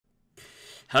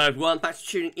Hello everyone, thanks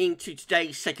for tuning in to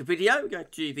today's second video. We're going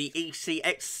to do the EC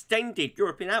Extended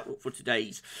European Outlook for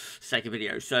today's second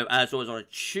video. So as always on a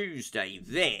Tuesday,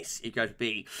 this is going to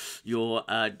be your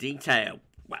detail.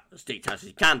 Well, as detailed as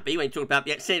it can be when you talk about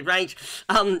the extended range.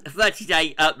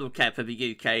 30-day outlook for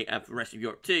the UK and for the rest of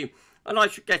Europe too. And I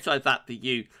should get over that for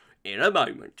you in a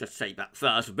moment. Just say that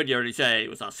first. The video already said it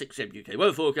was our 6 a.m. UK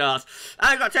weather forecast. And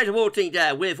I've got a total warning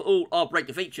there with all our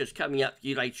breaking features coming up for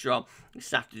you later on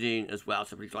this afternoon as well.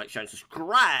 So please like, share, and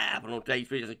subscribe on all today's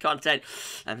videos and content.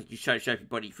 And thank you so much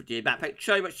everybody for doing that. Thank you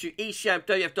so much to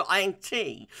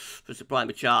ECMWF.INT for supplying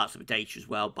the charts and the data as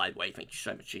well, by the way. Thank you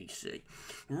so much, EC.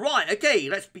 Right, okay,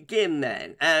 let's begin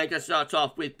then. And I'm going to start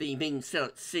off with the mean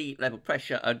sea level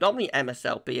pressure anomaly,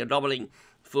 MSLP anomaly,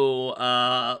 for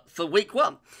week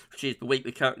 1, which is the week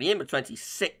we're currently in, the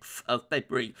 26th of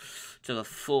February to the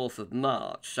 4th of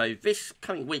March. So this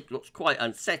coming week looks quite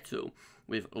unsettled,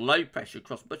 with low pressure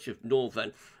across much of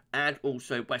northern and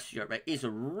also western Europe. There is a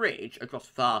ridge across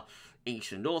far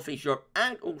east and northeast Europe,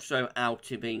 and also out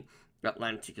in the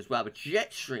Atlantic as well. The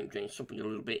jet stream doing something a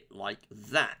little bit like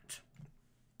that.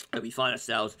 And we find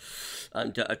ourselves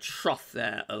under a trough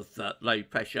there of low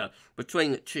pressure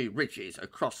between the two ridges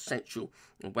across central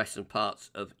and western parts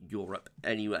of Europe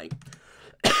anyway.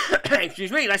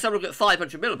 Excuse me, let's have a look at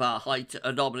 500 millibar height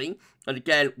anomaly. And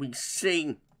again, we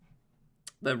see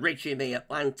the ridge in the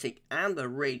Atlantic and the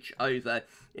ridge over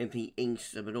in the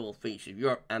east and the northeast of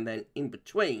Europe. And then in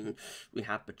between, we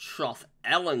have the trough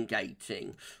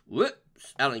elongating.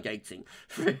 Elongating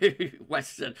through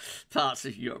western parts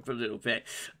of Europe a little bit,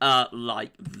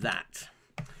 like that.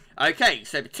 Okay,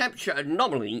 so the temperature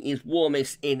anomaly is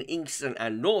warmest in eastern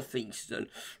and northeastern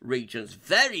regions.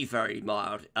 Very, very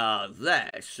mild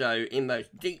there. So in those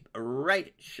deep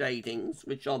red shadings,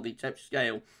 which on the temperature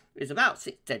scale is about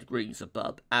 6 to 10 degrees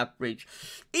above average.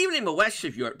 Even in the west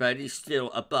of Europe, but it is still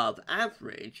above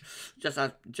average.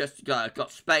 Just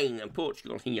got Spain and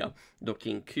Portugal here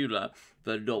looking cooler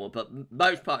than normal, but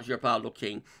most parts of Europe are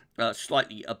looking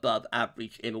slightly above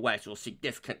average in the west, or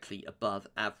significantly above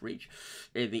average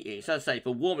in the east. As I say,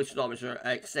 the warmest anomalies are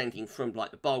extending from like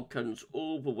the Balkans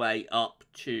all the way up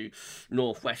to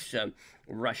northwestern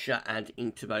Russia and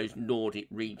into those Nordic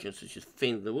regions such as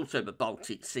Finland, also the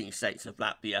Baltic Sea states of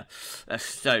Latvia,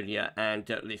 Estonia and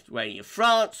Lithuania,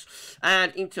 France,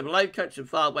 and into the low country and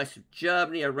far west of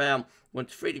Germany, around 1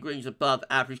 to 3 degrees above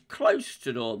average, close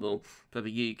to normal for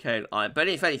the UK and Ireland. But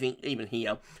if anything, even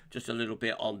here, just a little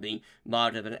bit on the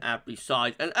milder than average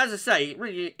side. And as I say, it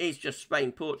really is just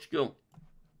Spain, Portugal,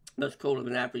 that's cooler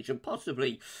than average, and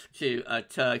possibly to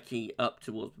Turkey up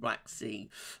towards the Black Sea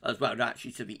as well, and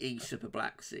actually to the east of the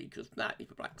Black Sea, because that is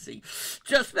the Black Sea.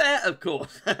 Just there, of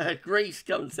course, Greece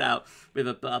comes out with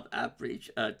above average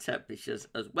temperatures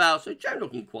as well. So generally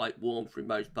looking quite warm through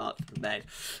most parts of the Med,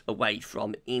 away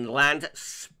from inland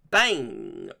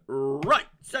Spain. Right,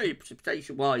 so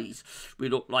precipitation-wise, we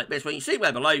look like this. When you see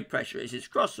where the low pressure is, it's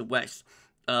across the west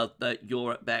of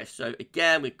Europe there. So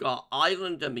again, we've got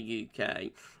Ireland and the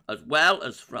UK, as well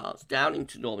as France, down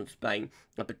into northern Spain,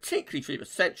 and particularly through the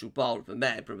central bowl of the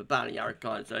Med, from the Balearic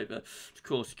Islands over to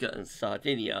Corsica and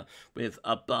Sardinia, with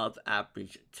above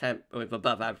average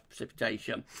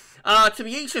precipitation. To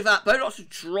the east of that, though, lots of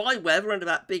dry weather under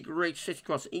that big ridge sitting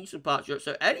across the eastern parts of Europe.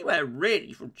 So anywhere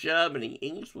really from Germany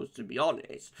eastwards, to be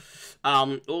honest,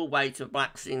 all the way to the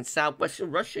Black Sea and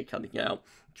southwestern Russia coming out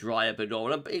drier than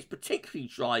normal. But it's particularly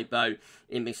dry, though,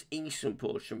 in this eastern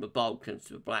portion of the Balkans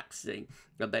to the Black Sea,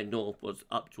 and then northwards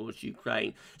up towards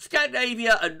Ukraine.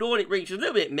 Scandinavia and Nordic regions, a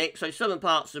little bit mixed. So southern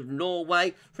parts of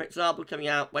Norway, for example, coming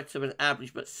out wetter than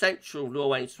average, but central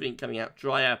Norway and Sweden coming out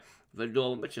drier than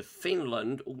normal. Much of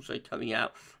Finland also coming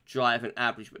out drier than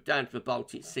average, but down to the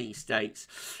Baltic Sea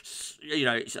states, you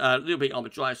know, it's a little bit on the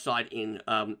drier side in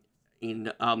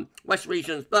western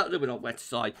regions, but a little bit on the wetter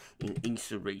side in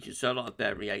eastern regions. So a lot of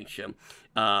variation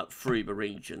through the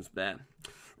regions there.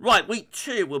 Right, week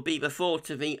 2 will be the 4th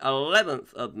to the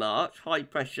 11th of March. High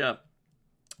pressure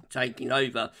taking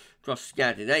over across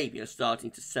Scandinavia, starting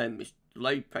to send this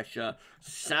low pressure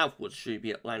southwards through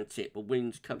the Atlantic. The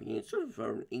winds coming in sort of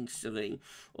from an easterly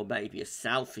or maybe a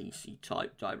southeasterly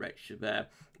type direction there.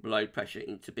 Low pressure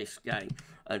into Biscay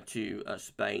and to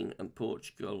Spain and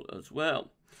Portugal as well.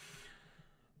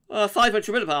 500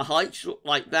 millibar heights look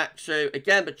like that. So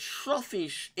again, the trough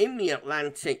is in the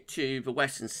Atlantic to the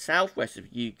west and southwest of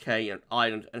UK and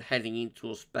Ireland, and heading in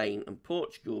towards Spain and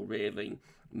Portugal, really.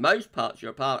 Most parts of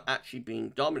Europe are actually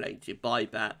being dominated by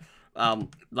that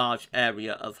large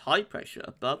area of high pressure,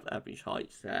 above average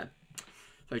heights there.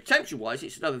 So temperature-wise,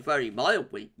 it's another very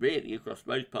mild week, really, across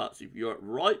most parts of Europe,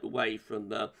 right away from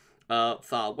the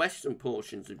far western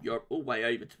portions of Europe, all the way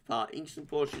over to far eastern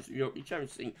portions of Europe. We generally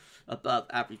see above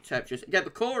average temperatures. Again, the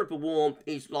core of the warmth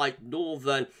is like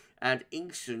northern and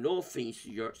eastern northeast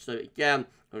Europe. So again,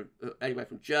 anywhere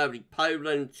from Germany,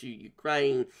 Poland to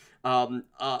Ukraine,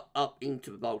 up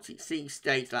into the Baltic Sea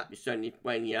states, Latvia,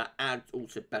 Lithuania, and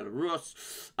also Belarus.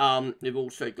 We've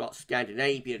also got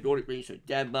Scandinavia, Nordic region, so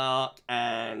Denmark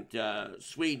and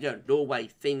Sweden, Norway,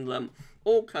 Finland,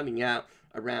 all coming out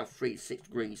around 3 to 6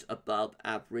 degrees above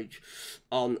average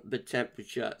on the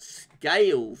temperature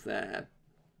scale there.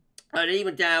 And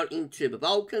even down into the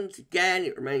Balkans, again,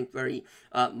 it remains very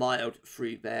mild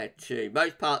through there too.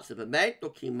 Most parts of the Med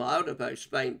looking mild, although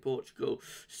Spain, Portugal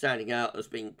standing out as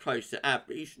being close to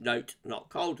average. Note, not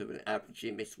colder than average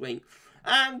in this week.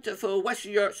 And for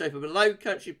Western Europe, so for the Low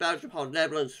Country, Belgium, Holland,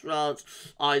 Netherlands, France,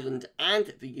 Ireland,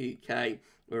 and the UK,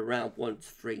 we're around 1 to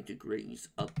 3 degrees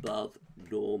above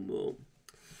normal.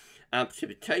 And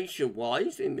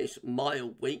precipitation-wise, in this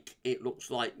mild week, it looks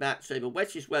like that. So the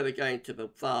wettest weather going to the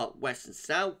far west and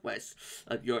southwest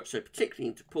of Europe, so particularly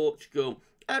into Portugal,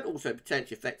 and also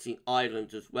potentially affecting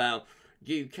Ireland as well.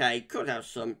 UK could have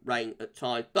some rain at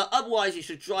times, but otherwise it's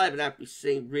a dry and average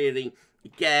scene, really,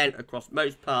 again, across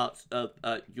most parts of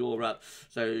Europe.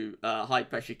 So high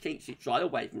pressure keeps it dry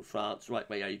away from France, right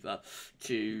way over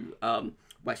to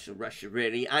western Russia,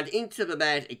 really. And into the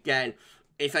Med, again,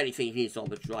 if anything, it is on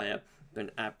the drier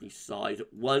than average side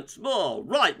once more.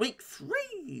 Right, week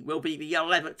 3 will be the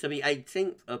 11th to the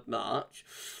 18th of March.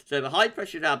 So the high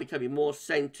pressure now becoming more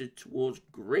centred towards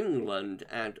Greenland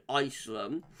and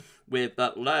Iceland, with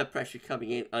lower pressure coming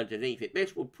in underneath it.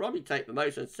 This will probably take the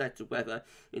most unsettled weather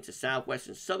into southwest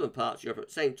and southern parts of Europe. At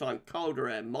the same time, colder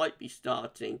air might be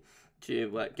starting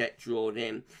to get drawn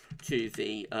in to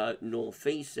the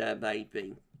northeast there,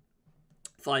 maybe.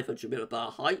 500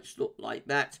 millibar heights look like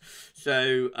that.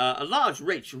 So a large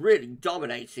ridge really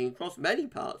dominating across many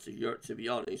parts of Europe, to be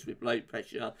honest, with low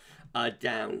pressure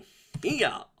down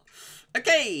here.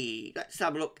 Okay, let's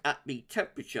have a look at the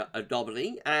temperature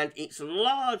anomaly, and it's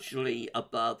largely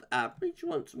above average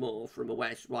once more from the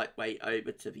west right way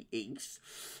over to the east.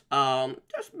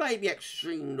 Just maybe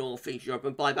extreme northeast Europe,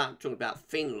 and by that I'm talking about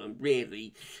Finland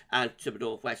really, and to the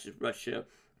northwest of Russia.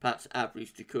 Perhaps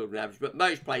average to cooler than average, but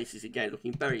most places, again,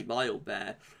 looking very mild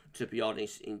there, to be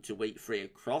honest, into week 3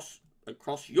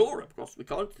 across Europe, across the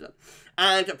continent.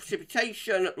 And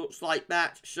precipitation looks like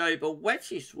that. So the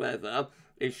wettest weather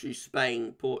is through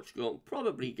Spain, Portugal,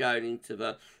 probably going into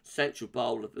the central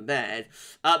bowl of the Med.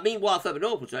 Meanwhile, further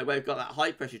north, so where we've got that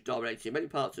high pressure dominating many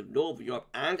parts of northern Europe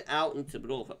and out into the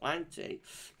North Atlantic,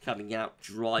 coming out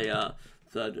drier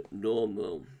than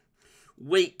normal.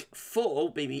 Week 4 will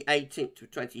be the 18th to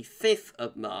 25th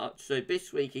of March. So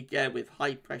this week, again, with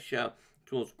high pressure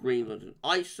towards Greenland and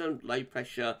Iceland, low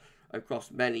pressure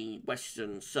across many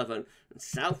western, southern and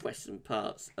southwestern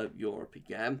parts of Europe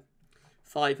again.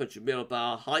 500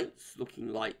 millibar heights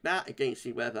looking like that. Again,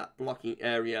 see where that blocking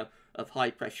area of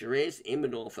high pressure is in the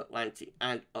North Atlantic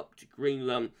and up to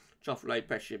Greenland. Trough low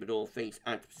pressure in the northeast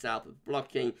and to the south of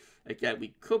blocking. Again, we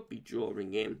could be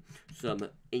drawing in some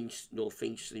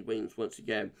east-northeasterly winds once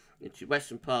again into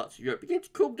western parts of Europe. Begin to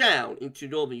cool down into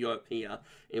northern Europe here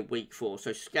in week 4.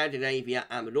 So Scandinavia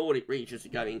and the Nordic regions are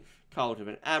going colder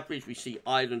than average. We see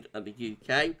Ireland and the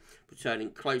UK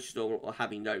returning close to normal or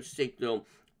having no signal,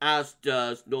 as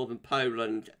does northern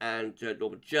Poland and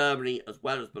northern Germany, as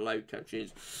well as the Low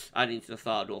Countries and into the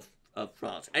far north of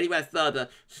France. Anywhere further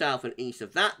south and east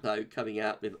of that, though, coming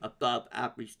out with above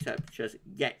average temperatures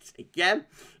yet again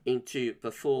into the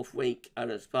 4th week.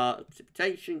 And as far as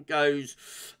precipitation goes,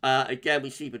 again, we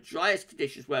see the driest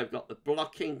conditions where we've got the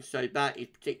blocking, so that is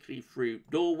particularly through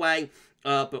Norway,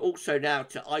 but also now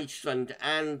to Iceland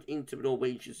and into the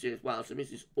Norwegian Sea as well. So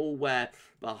this is all where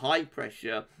the high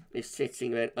pressure is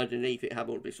sitting, and underneath it have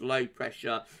all this low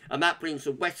pressure, and that brings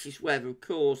the wettest weather, of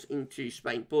course, into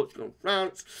Spain, Portugal and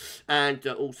France, and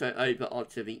also over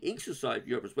onto the eastern side of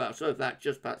Europe as well. Some of that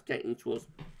just perhaps getting towards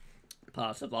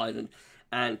parts of Ireland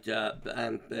and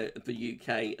the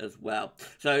UK as well.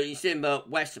 So it's in the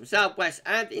west and southwest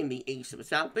and in the east and the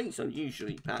southeast,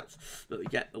 unusually perhaps, that we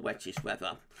get the wettest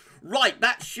weather. Right,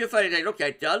 that's your Friday day look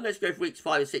at done. Let's go for weeks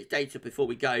 5 and 6 data before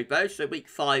we go, both. So week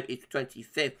 5 is the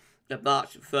 25th of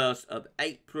March, the 1st of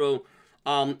April.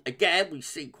 Again, we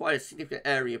see quite a significant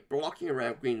area blocking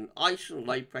around Greenland and Iceland.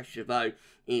 Low pressure, though,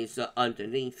 is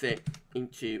underneath it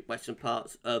into western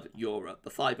parts of Europe.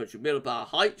 The 500 millibar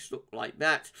heights look like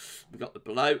that. We've got the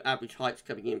below average heights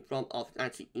coming in from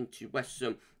Atlantic into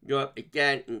western Europe,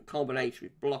 again in combination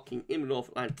with blocking in the North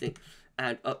Atlantic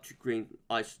and up to green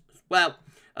ice as well.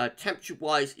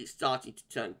 Temperature-wise, it's starting to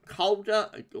turn colder,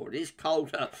 or it is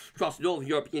colder. Across Northern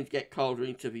Europe, beginning to get colder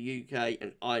into the UK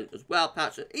and Ireland as well,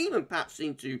 perhaps, and even perhaps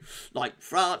into, like,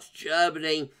 France,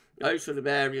 Germany, those sort of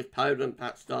areas, Poland,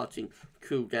 perhaps starting to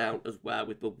cool down as well,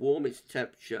 with the warmest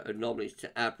temperature anomalies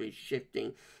to average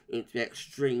shifting into the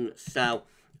extreme south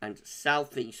and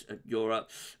southeast of Europe.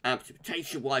 And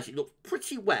precipitation-wise, it looks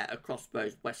pretty wet across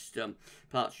those western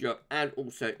parts of Europe and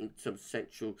also in some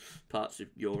central parts of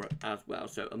Europe as well.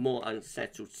 So a more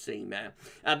unsettled scene there.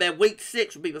 Then week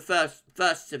 6 will be the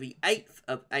 1st to the 8th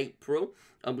of April.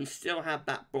 And we still have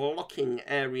that blocking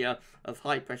area of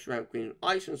high pressure around Greenland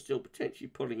Iceland, still potentially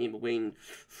pulling in the wind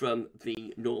from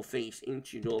the northeast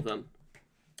into northern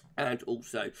and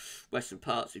also western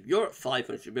parts of Europe.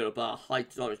 500 millibar high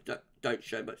tsunamis don't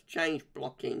show much change.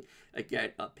 Blocking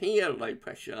again up here, low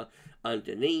pressure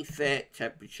underneath it.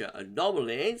 Temperature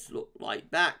anomalies look like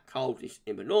that. Coldest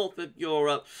in the north of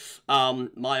Europe,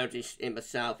 mildest in the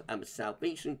south and the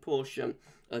southeastern portion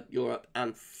of Europe,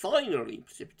 and finally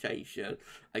precipitation.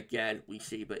 Again, we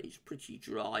see that it's pretty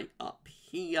dry up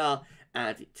here,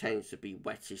 and it tends to be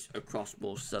wettest across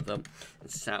more southern and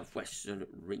southwestern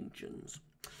regions.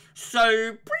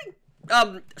 So pretty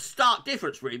stark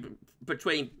difference really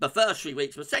between the first 3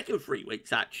 weeks and the second 3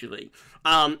 weeks, actually.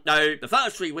 Now, the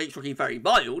first 3 weeks looking very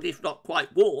mild, if not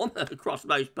quite warm, across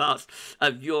most parts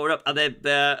of Europe, and then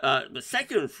the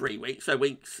second 3 weeks, so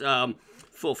weeks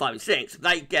 4, 5, and 6,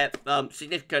 they get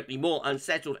significantly more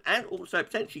unsettled and also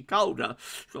potentially colder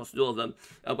across northern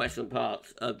and western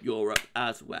parts of Europe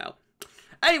as well.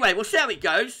 Anyway, we'll see how it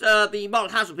goes. The model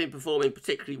hasn't been performing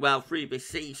particularly well through this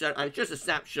season, and just a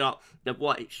snapshot of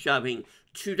what it's showing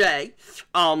today.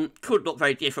 Could look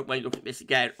very different when you look at this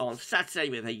again on Saturday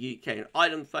with a UK and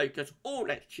Ireland focus, or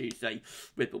next Tuesday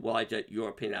with the wider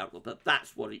European outlook, but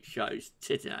that's what it shows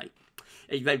today.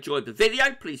 If you've enjoyed the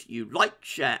video, please you like,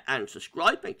 share and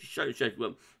subscribe. Make sure to show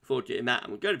everyone before doing that,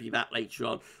 and we're going to be back later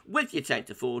on with your 10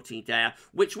 to 14 day,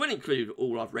 which will include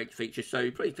all our regular features,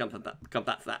 so please come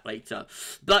back for that later.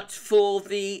 But for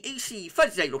the EC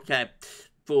Thursday look ahead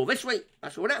for this week,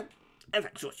 that's all now, and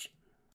thanks for watching.